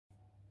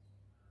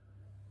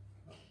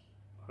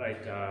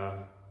Right,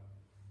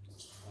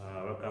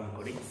 welcome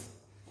colleagues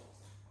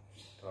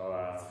to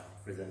our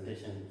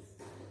presentation.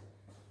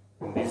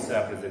 In this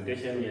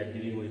presentation, we are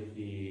dealing with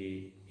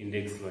the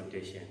index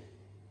notation.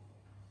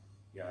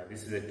 Yeah,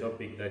 this is a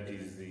topic that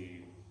is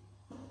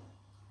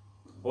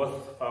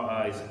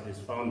is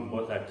found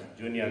both at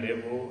junior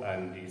level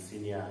and the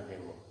senior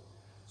level.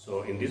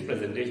 So in this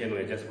presentation,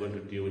 we're just going to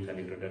deal with an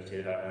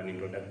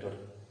introductory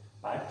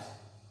part.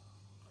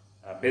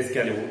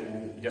 Basically,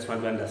 we just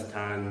want to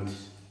understand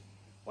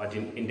what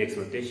index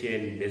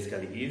notation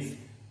basically is,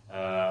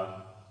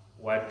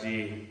 what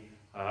a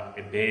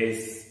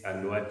base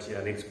and what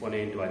an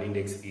exponent or an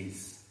index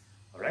is.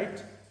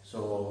 Alright,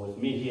 so with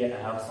me here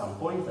I have some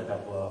points that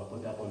I've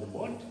put up on the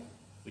board,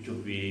 which will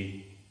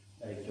be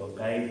like your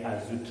guide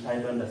as you try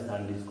to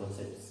understand these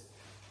concepts.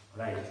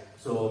 Right,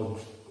 so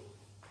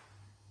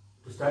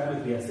to start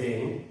with, we are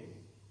saying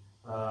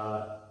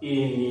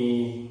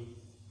in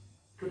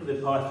 2 to the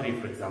power 3,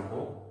 for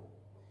example,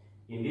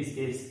 in this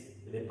case,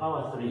 the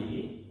power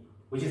 3,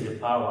 which is the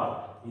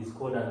power, is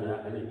called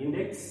an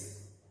index,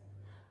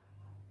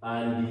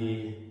 and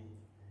the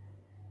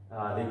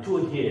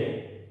 2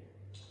 here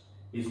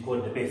is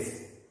called the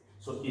base.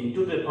 So in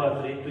 2 to the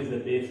power 3, 2 is the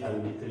base,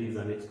 and the 3 is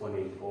an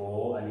exponent,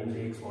 or an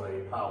index, or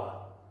a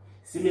power.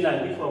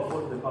 Similarly, for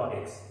 4 to the power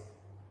x.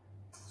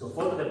 So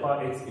 4 to the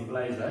power x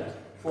implies that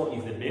 4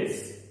 is the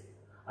base,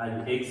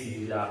 and x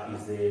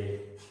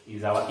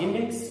is our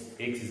index,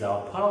 x is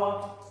our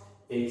power,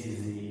 x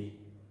is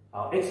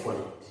our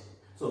exponent.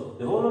 So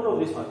the whole lot of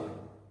this one,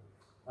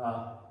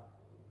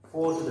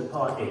 4 to the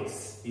power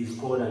x, is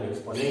called an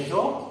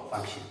exponential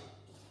function.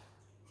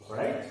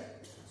 Alright?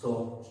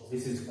 So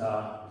this is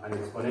an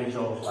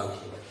exponential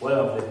function, where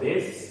of the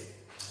base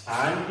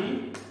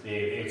and the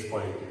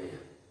exponent.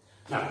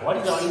 Now, what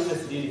is our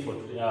interest really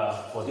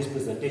for this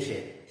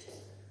presentation?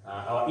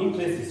 Our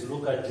interest is to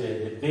look at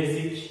the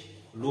basic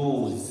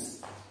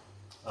rules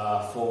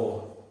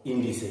for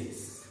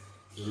indices,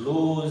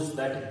 rules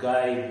that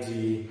guide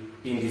the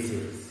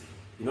indices.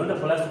 In order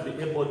for us to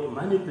be able to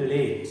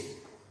manipulate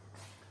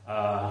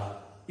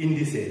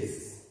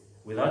indices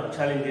without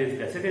challenges,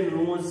 there are certain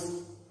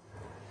rules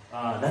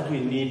that we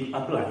need to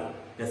apply.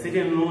 There are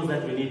certain rules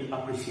that we need to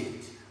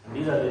appreciate. And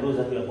these are the rules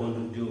that we are going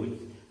to deal with.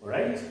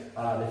 Alright?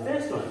 The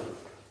first one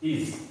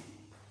is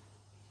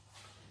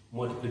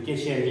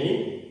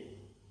multiplication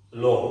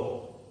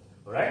law.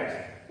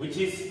 Alright? Which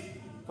is,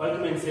 for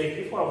argument's sake,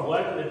 if we have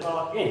 1 to the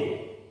power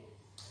n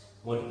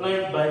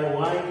multiplied by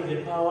 1 to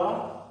the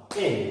power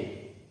n.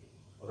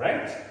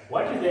 Alright?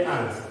 What is the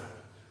answer?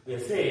 We are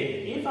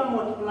saying if I'm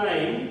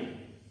multiplying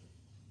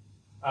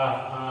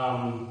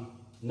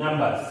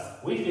numbers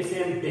with the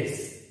same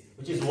base,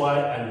 which is y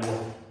and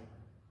y.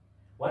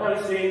 What are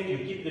we saying? You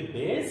keep the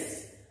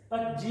base,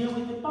 but deal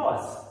with the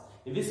powers.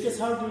 In this case,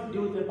 how do you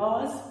deal with the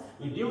powers?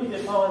 We deal with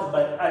the powers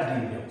by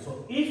adding them.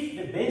 So if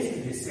the base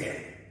is the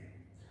same,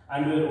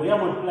 and we are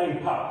multiplying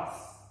powers,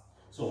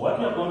 so what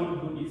we are going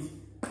to do is,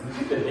 we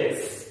keep the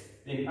base,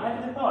 then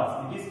add the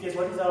powers. In this case,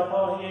 what is our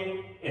power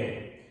here?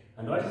 N.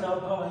 And what is our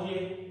power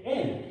here?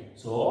 N.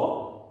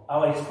 So,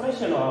 our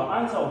expression or our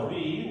answer will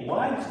be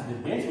y, which is the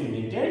base we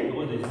maintain,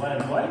 because there is y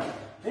and y.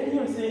 Then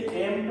you will say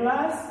m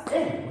plus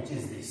n, which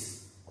is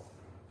this.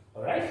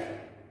 Alright?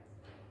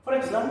 For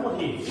example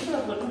here, if I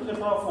have got 2 to the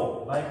power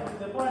 4 by 2 to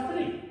the power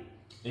 3,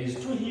 there is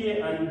 2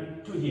 here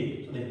and 2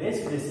 here. So the base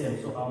is the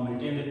same, so I'll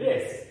maintain the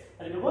base.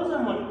 And because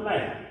I'm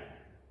multiplying,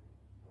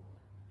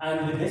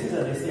 and the bases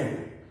are the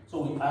same, so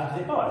we add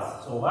the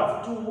powers. So we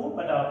have 2,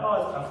 but our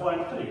powers are 4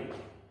 and 3.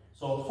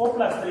 So 4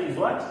 plus 3 is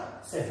what?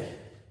 7.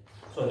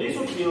 So this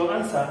would be your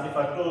answer if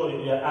at all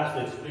you are asked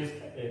to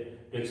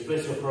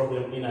express your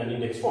problem in an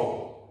index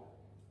form.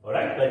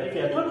 Alright? But if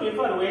you are told to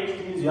evaluate,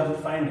 it means you have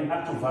to find the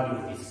actual value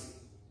of this.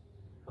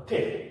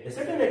 Okay, the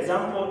second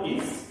example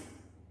is,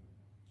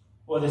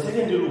 or the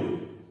second rule,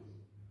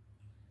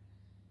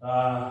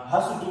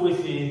 has to do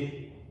with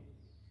the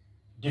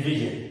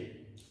division.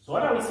 So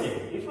what are we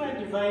saying? If we are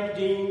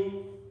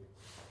dividing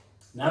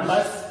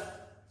numbers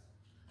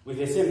with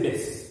the same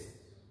base,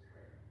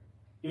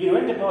 even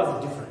when the powers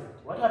are different,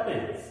 what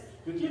happens?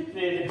 You keep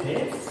the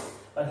base,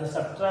 but you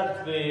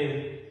subtract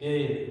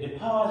the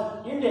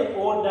powers in the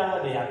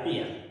order they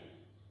appear.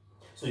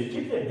 So you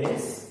keep the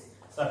base,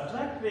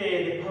 subtract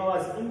the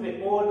powers in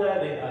the order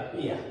they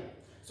appear.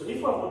 So if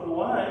we have got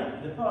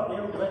 1 to the power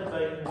m divided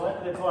by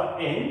 1 to the power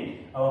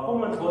n, our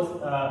common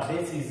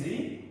base is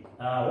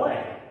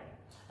y.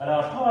 But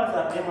our powers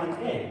are m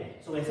and n.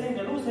 So we're saying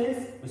the rule says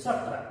we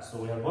subtract. So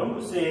we are going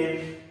to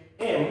say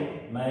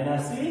m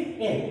minus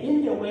n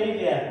in the way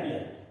they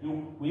appear.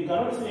 We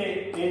cannot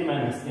say n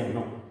minus m,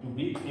 no. It will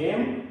be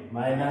m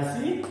minus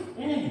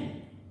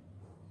n.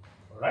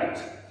 Alright?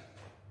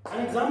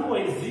 An example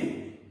is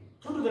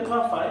 2 to the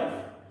power 5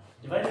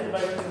 divided by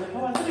 2 to the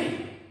power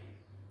 3.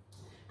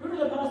 2 to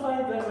the power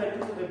 5 divided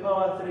by 2 to the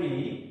power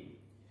 3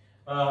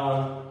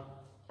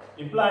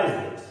 implies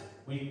that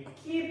we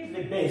keep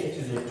the base, which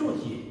is a 2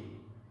 here.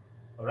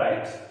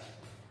 Alright?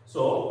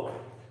 So,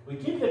 we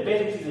keep the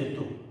base, which is a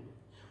 2.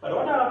 But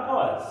what are our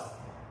powers?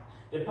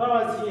 The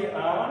powers here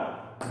are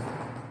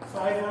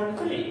 5 and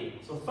 3.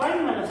 So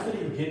 5 minus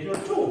 3, you get your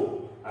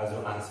 2 as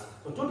your answer.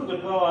 So 2 to the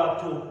power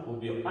 2 will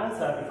be your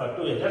answer. If I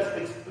do, you're just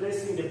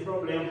expressing the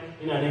problem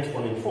in an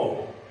exponent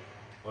form.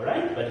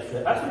 Alright? But if you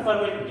ask me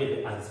for way to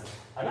get the answer.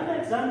 Another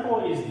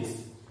example is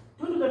this.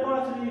 2 to the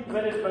power 3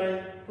 divided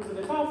by 2 to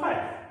the power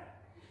 5.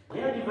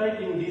 We are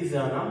dividing these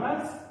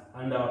numbers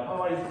and our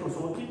power is 2, so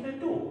we'll keep the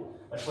 2.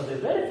 But for the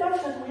very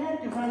fact that we are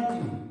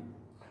dividing,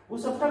 we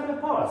subtract the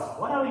powers.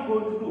 What are we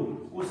going to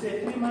do? We'll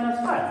say 3 minus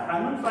 5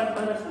 and not 5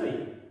 minus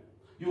 3.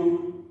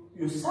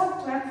 You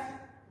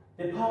subtract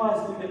the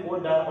powers in the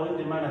order or in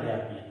the manner they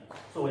appear.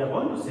 So we are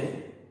going to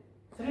say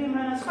 3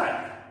 minus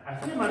 5.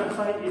 And 3 minus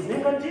 5 is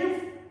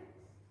negative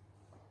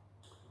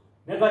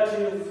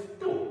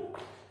 2.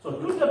 So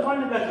 2 to the power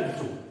negative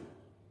 2.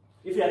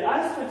 If you are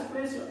asked to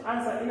express your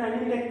answer in an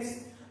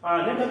index,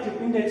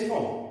 negative index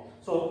form,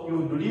 so you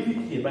would leave it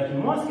here. But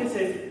in most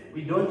cases,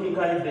 we don't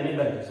encourage the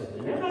negative. So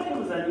the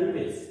negative is an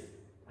inverse.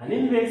 An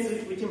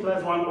inverse which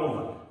implies 1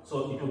 over.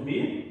 So it will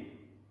be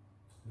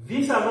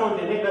this amount,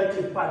 the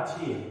negative part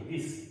here,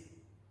 this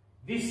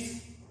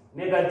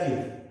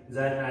negative is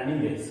an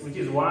inverse, which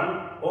is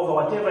 1 over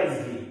whatever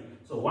is here.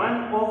 So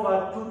 1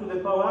 over 2 to the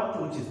power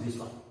 2, which is this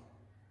one.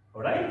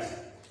 Alright?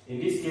 In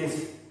this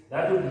case,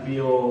 that would be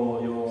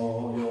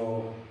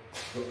your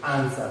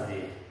answer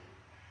there.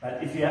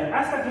 But if you are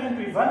asked again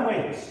to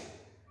evaluate,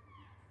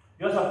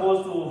 you're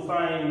supposed to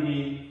find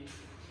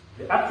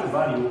the actual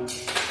value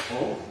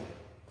of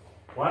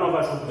 1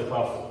 over 2 to the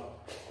power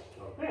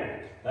 4.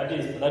 Okay? That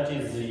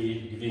is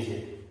the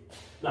division.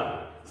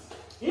 Now,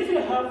 if you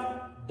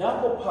have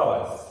double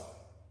powers,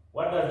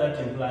 what does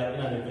that imply in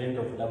an event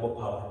of double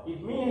power?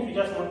 It means you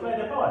just multiply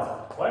the powers.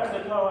 Y to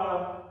the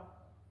power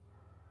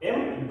m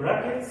in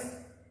brackets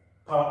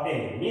power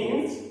n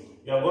means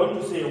you are going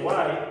to say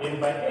y m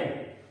by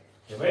n.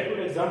 A very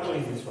good example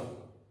is this one.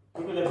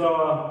 2 to the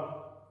power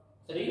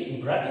 3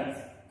 in brackets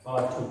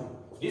power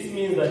 2. This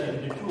means that it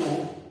will be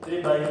 2,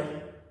 3 by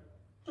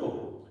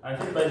 2.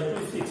 And 3 by 2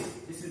 is 6.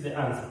 This is the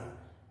answer.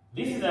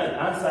 This is an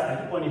answer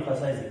I keep on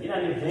emphasizing. In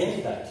an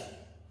event that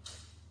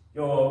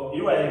you are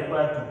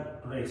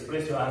required to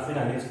express your answer in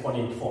an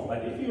exponent form.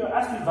 But if you are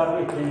asked to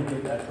evaluate, then you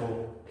get the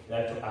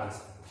actual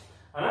answer.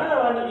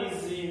 Another one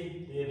is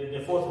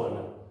the fourth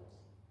one.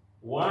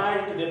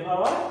 Y to the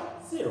power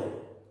 0.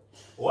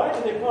 Y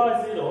to the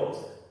power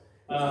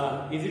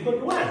 0 is equal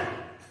to 1.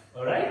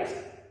 Alright?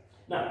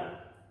 Now,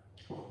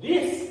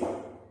 this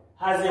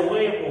has a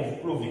way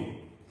of proving.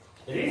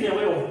 There is a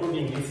way of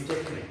proving this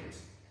statement.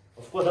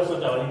 Of course, that's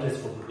not our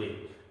interest for today.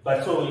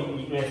 But so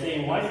we are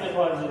saying y to the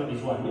power 0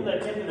 is 1. Means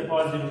that 10 to the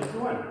power 0 is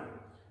 1.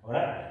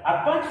 Alright?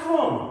 Apart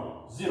from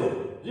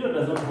 0, 0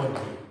 does not hold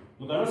here.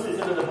 You cannot say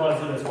 0 to the power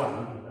 0 is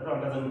 1. That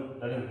one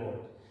doesn't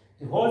hold.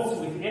 It holds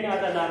with any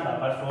other number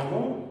apart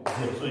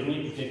from 0. So you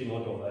need to take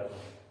note of that.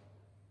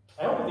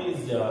 I hope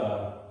these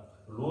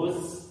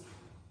rules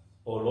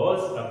or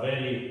laws are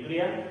very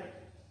clear.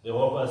 They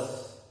help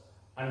us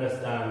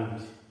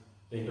understand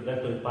the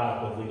introductory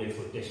part of index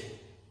rotation.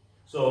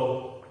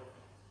 So,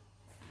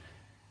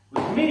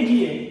 with me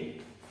here,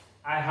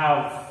 I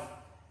have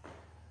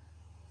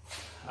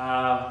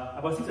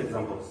about 6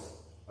 examples.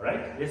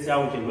 Alright? Let's see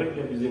how we can work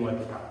them using what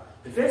we have.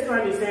 The first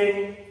one is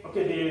saying,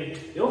 okay,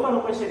 the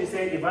overall question is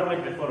saying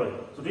evaluate the following.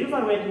 So to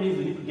evaluate means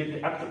we need to get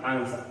the actual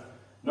answer,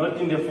 not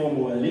in the form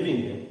we are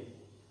leaving them.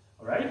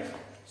 Alright?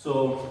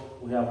 So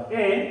we have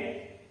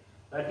A,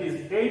 that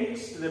is 8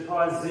 to the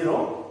power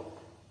 0.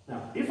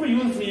 Now, if we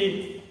use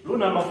the rule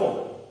number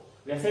 4,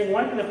 we are saying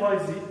 1 to the power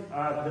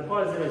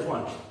 0 is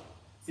 1.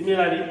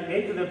 Similarly,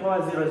 8 to the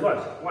power 0 is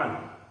what?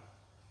 1.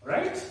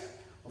 Alright?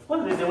 Of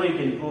course, there's a way you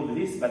can prove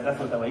this, but that's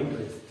not our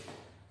interest.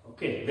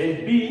 Okay,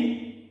 then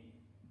B,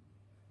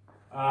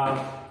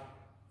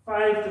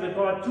 5 to the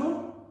power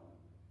 2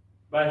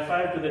 by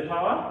 5 to the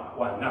power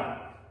 1.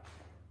 Now,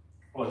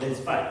 there's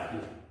 5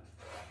 here.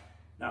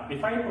 Now,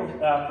 before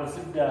I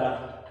proceed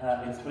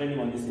explaining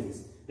on these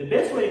things, the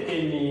best way you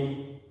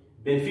can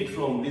benefit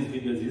from these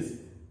videos is,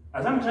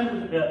 as I'm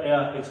trying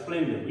to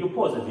explain them, you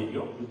pause the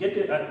video, you get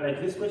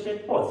like this question,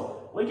 pause,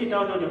 work it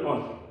out on your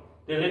own.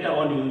 Then later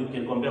on you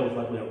can compare with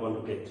what we are going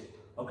to get.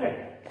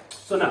 Okay?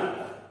 So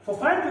now, for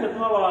 5 to the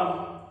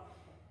power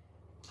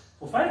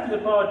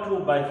 2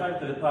 by 5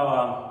 to the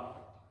power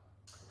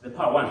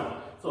 1.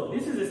 So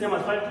this is the same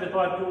as 5 to the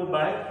power 2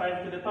 by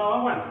 5 to the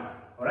power 1.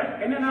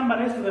 Alright? Any number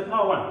raised to the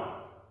power 1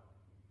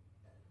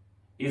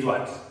 is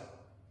what?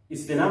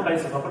 It's the number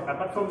is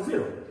apart from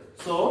 0.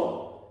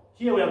 So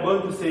here we are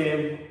going to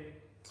say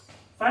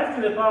 5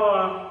 to the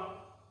power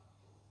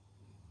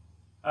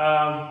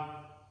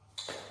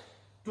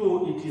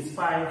 2, it is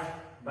 5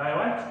 by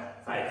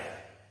what? 5.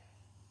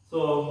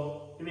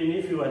 So even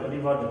if you were to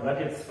leave out the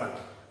brackets, it's fine.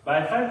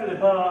 By 5 to the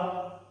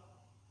power,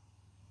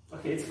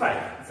 okay, it's 5.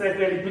 It's like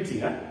we're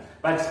repeating, huh?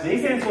 But the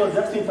essence was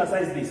just to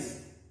emphasize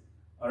this.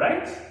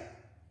 Alright?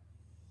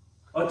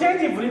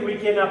 Alternatively, we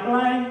can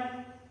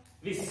apply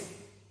this.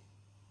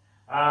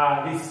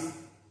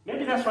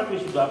 Maybe that's what we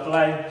should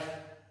apply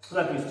so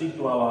that we stick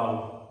to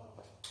our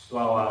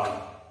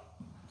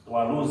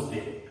our rules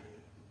there.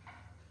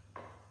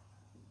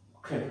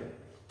 Okay.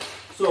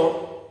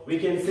 So we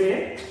can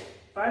say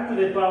 5 to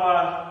the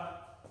power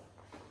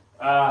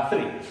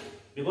 3.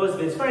 Because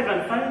there's 5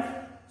 and 5,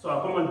 so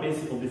our common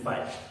base will be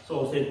 5.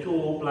 So we'll say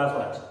 2 plus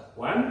what?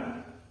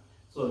 1.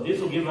 So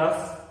this will give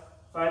us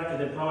 5 to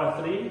the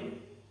power 3.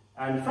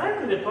 And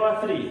 5 to the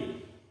power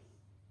 3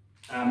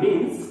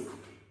 means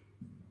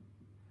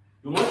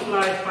you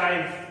multiply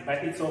 5 by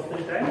itself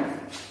 3 times.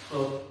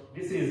 So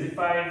this is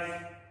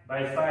 5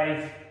 by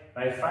 5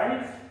 by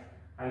 5.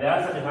 And the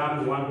answer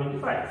becomes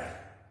 125.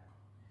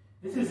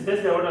 This is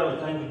basically what I was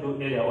trying to do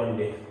earlier on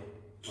there.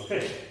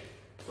 Okay.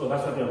 So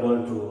that's what we are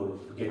going to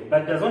get.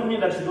 But does not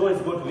mean that you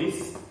always go to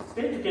this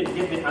stage. You can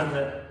get the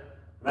answer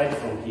right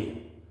from here.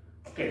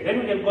 Okay, then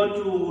we can go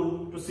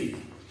to C.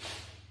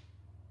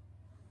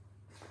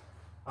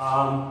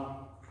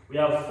 We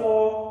have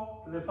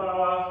 4 to the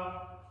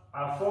power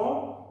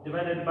 4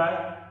 divided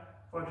by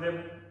 4 to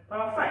the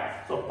power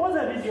 5. So pause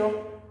the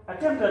video,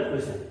 attempt that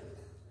question.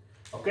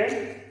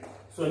 Okay?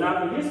 So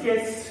now in this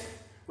case,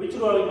 which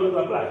rule are we going to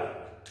apply?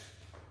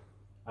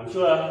 I'm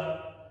sure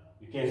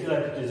you can see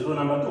that it is rule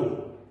number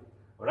 2.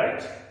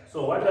 Alright?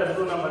 So what does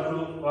rule number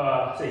 2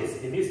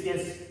 says? In this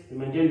case, we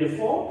maintain the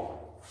 4,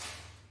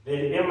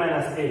 then m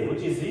minus a,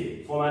 which is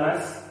the 4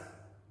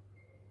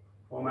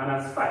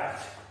 minus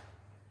 5.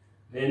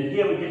 Then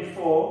here we get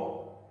 4.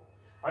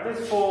 What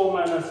is 4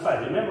 minus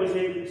 5? Remember we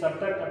say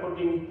subtract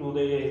according to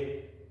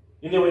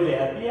in the way they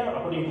appear,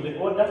 according to the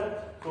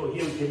order. So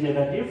here we get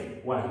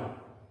negative 1.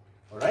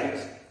 Alright?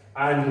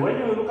 And when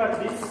you look at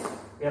this,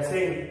 we are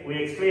saying,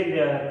 we explain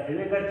the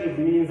negative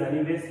means an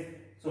inverse.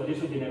 So this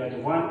will be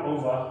negative 1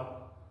 over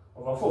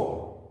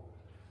 4.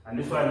 And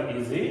this one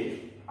is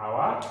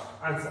our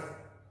answer.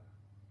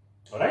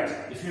 Alright?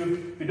 If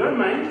you don't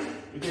mind,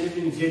 you can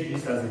even get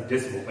this as a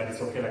decimal, but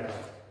it's okay like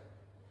that.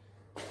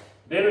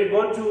 Then we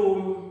go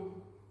to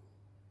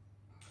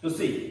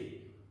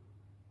C.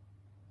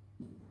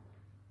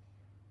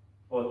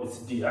 Oh, it's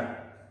D, huh?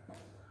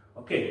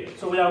 Okay,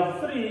 so we have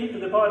 3 to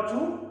the power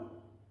 2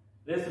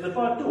 raised to the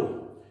power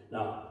 2.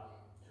 Now,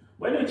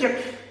 when you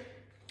check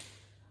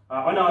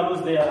on our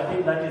rules there, I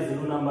think that is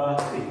rule number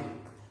 3.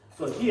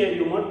 So here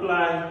you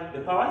multiply the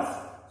powers.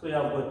 So you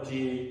have got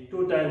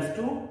 2 times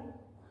 2.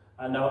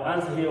 And our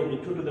answer here will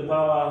be 2 to the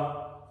power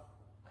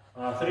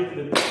 3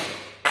 to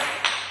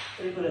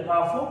the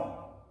power 4.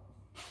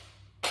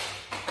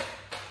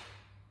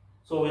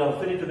 So we have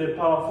 3 to the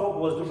power 4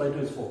 because 2 by 2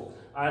 is 4.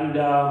 And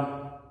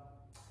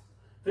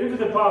 3 to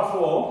the power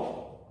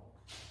 4,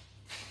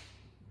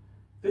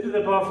 3 to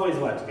the power 4 is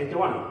what?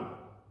 81.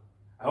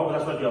 I hope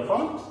that's what you have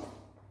found.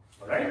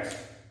 Alright?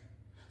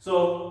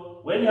 So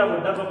when you have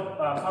a double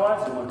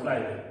powers, you multiply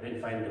them,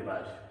 then find the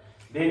value.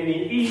 Then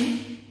in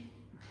E,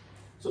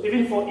 so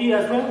even for E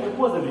as well, you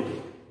pause the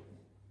video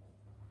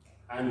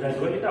and just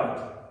work it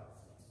out.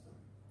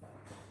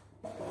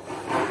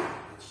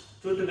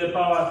 2 to the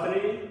power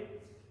 3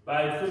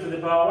 by 2 to the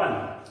power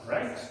 1,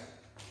 right?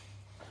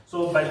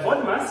 So by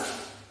body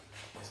mass,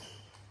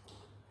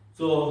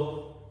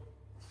 so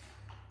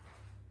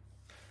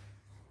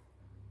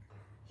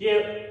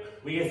here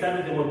we can start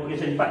with the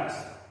multiplication part.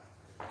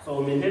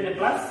 So maintain the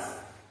plus.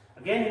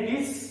 Again,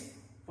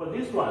 for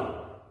this one,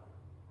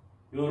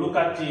 you look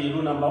at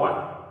rule number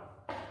 1.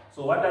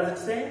 So what does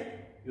it say?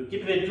 You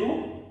keep the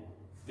 2,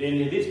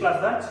 then this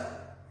plus that,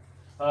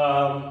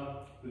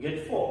 you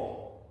get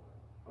 4.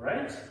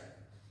 Alright?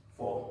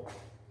 4.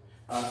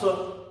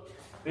 So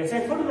we are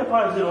saying 4 to the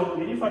power 0,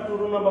 we refer to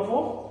rule number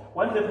 4.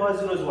 1 to the power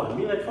 0 is 1.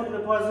 Meaning that 4 to the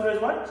power 0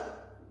 is what?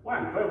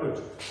 1. Very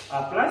good.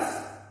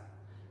 Plus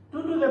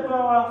 2 to the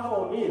power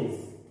 4 means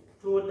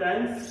 2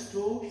 times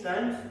 2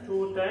 times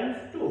 2 times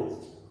 2.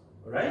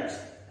 Alright?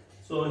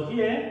 So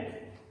here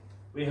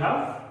we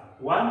have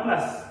 1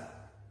 plus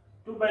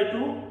 2 by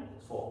 2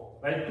 is 4.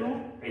 By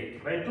 2,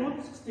 8. By 2,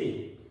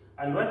 16.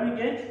 And what we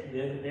get,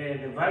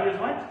 the value is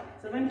what?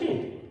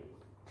 17.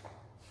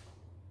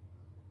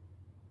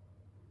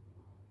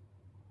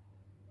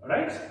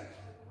 Alright?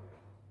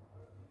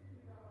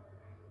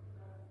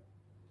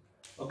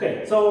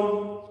 Okay,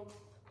 so,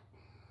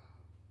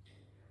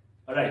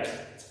 alright.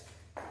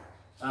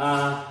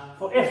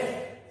 For F,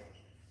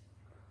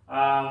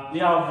 we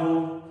have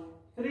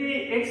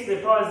 3x to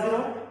the power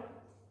 0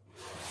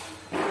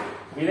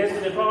 raised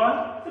to the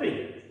power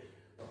 3.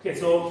 Okay,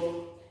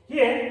 so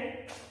here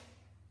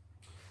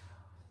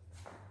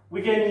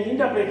we can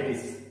interpret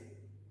this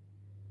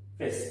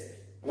first.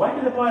 1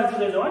 to the power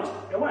 0 is what?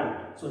 A 1.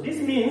 So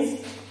this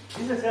means this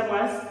is the same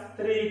as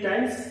 3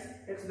 times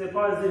x to the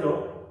power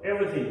 0,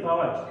 everything,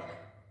 power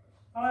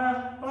what?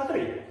 Power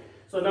 3.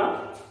 So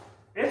now,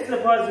 x to the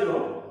power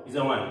 0 is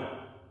a 1.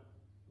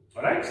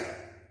 Alright?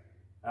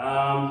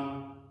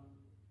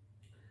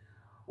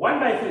 1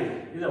 by 3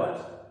 is a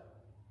what?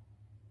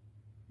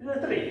 Is a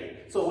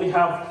 3. So we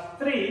have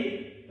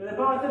 3 to the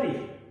power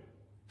 3.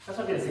 That's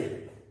what they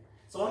say.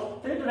 So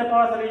 3 to the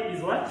power 3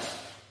 is what?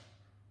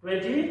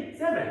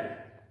 27.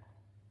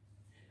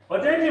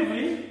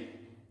 Alternatively,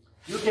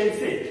 you can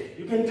say,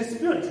 you can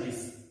distribute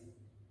this.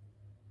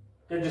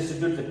 You can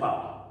distribute the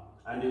power.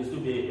 and you'll still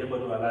be able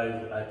to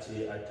arrive at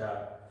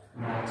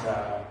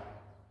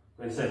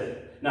 27.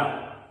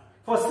 Now,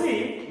 for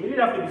C, we really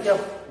have to be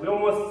careful. We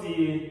almost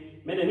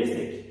made a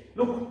mistake.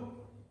 Look,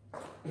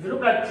 if you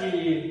look at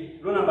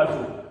rule number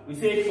 2, we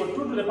say for 2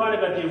 to the power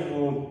negative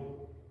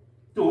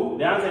 2,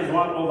 the answer is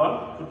 1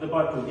 over 2 to the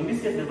power 2. In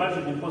this case, the value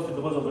should be positive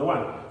because of the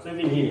 1. So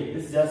even here,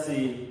 this is just a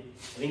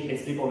ink and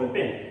slip of a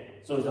pen.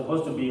 So it's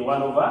supposed to be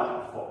 1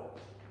 over 4.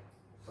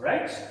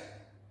 Alright?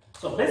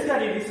 So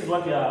basically, this is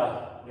what we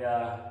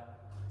are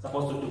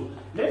supposed to do.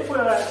 Then for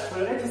your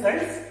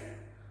exercise,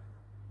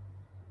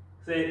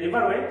 say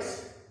evaluate.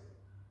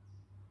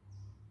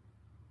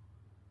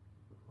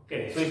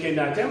 Okay, so you can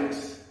attempt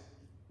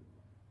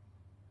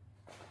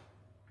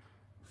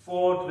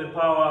 4 to the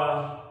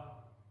power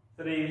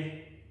 3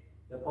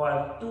 to the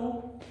power 2.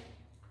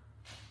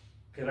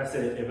 Okay, that's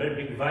a very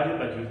big value,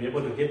 but you'll be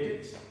able to get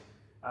it.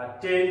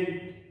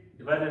 10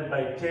 divided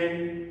by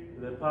 10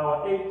 to the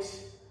power 8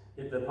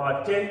 to the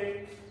power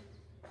 10.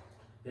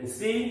 Then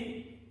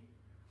C,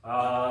 10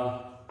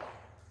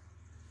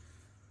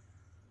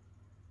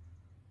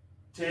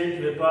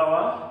 to the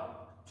power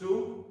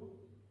 2,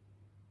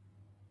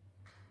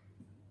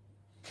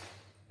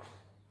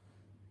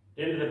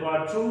 10 to the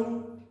power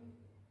 2,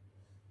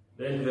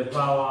 then to the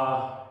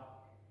power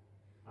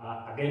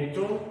again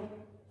 2,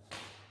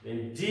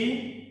 then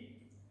D,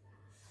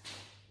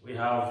 we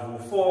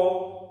have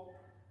 4,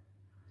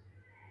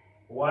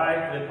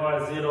 Y to the power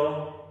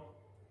 0,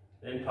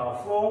 then power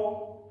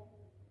 4.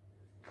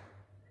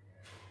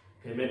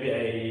 Okay, maybe I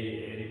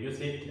reduce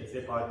it, let's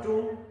say power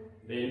 2,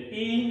 then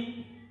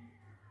E,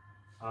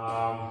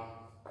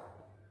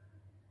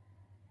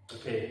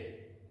 okay,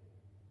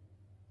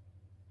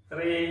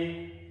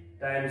 3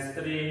 times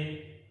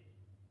 3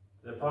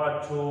 to the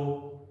power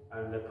 2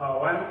 and the power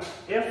 1,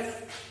 F,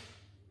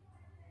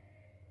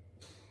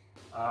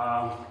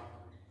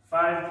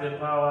 5 to the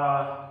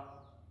power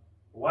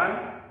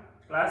 1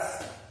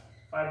 plus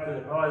 5 to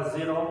the power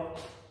 0,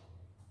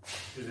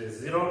 which is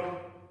 0,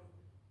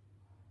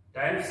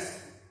 times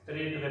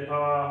 3 to the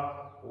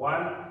power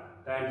 1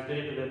 times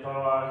 3 to the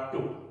power 2.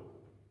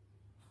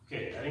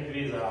 Okay, I think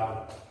these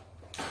are,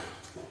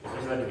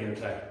 let's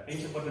try. Thank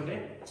you for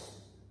today.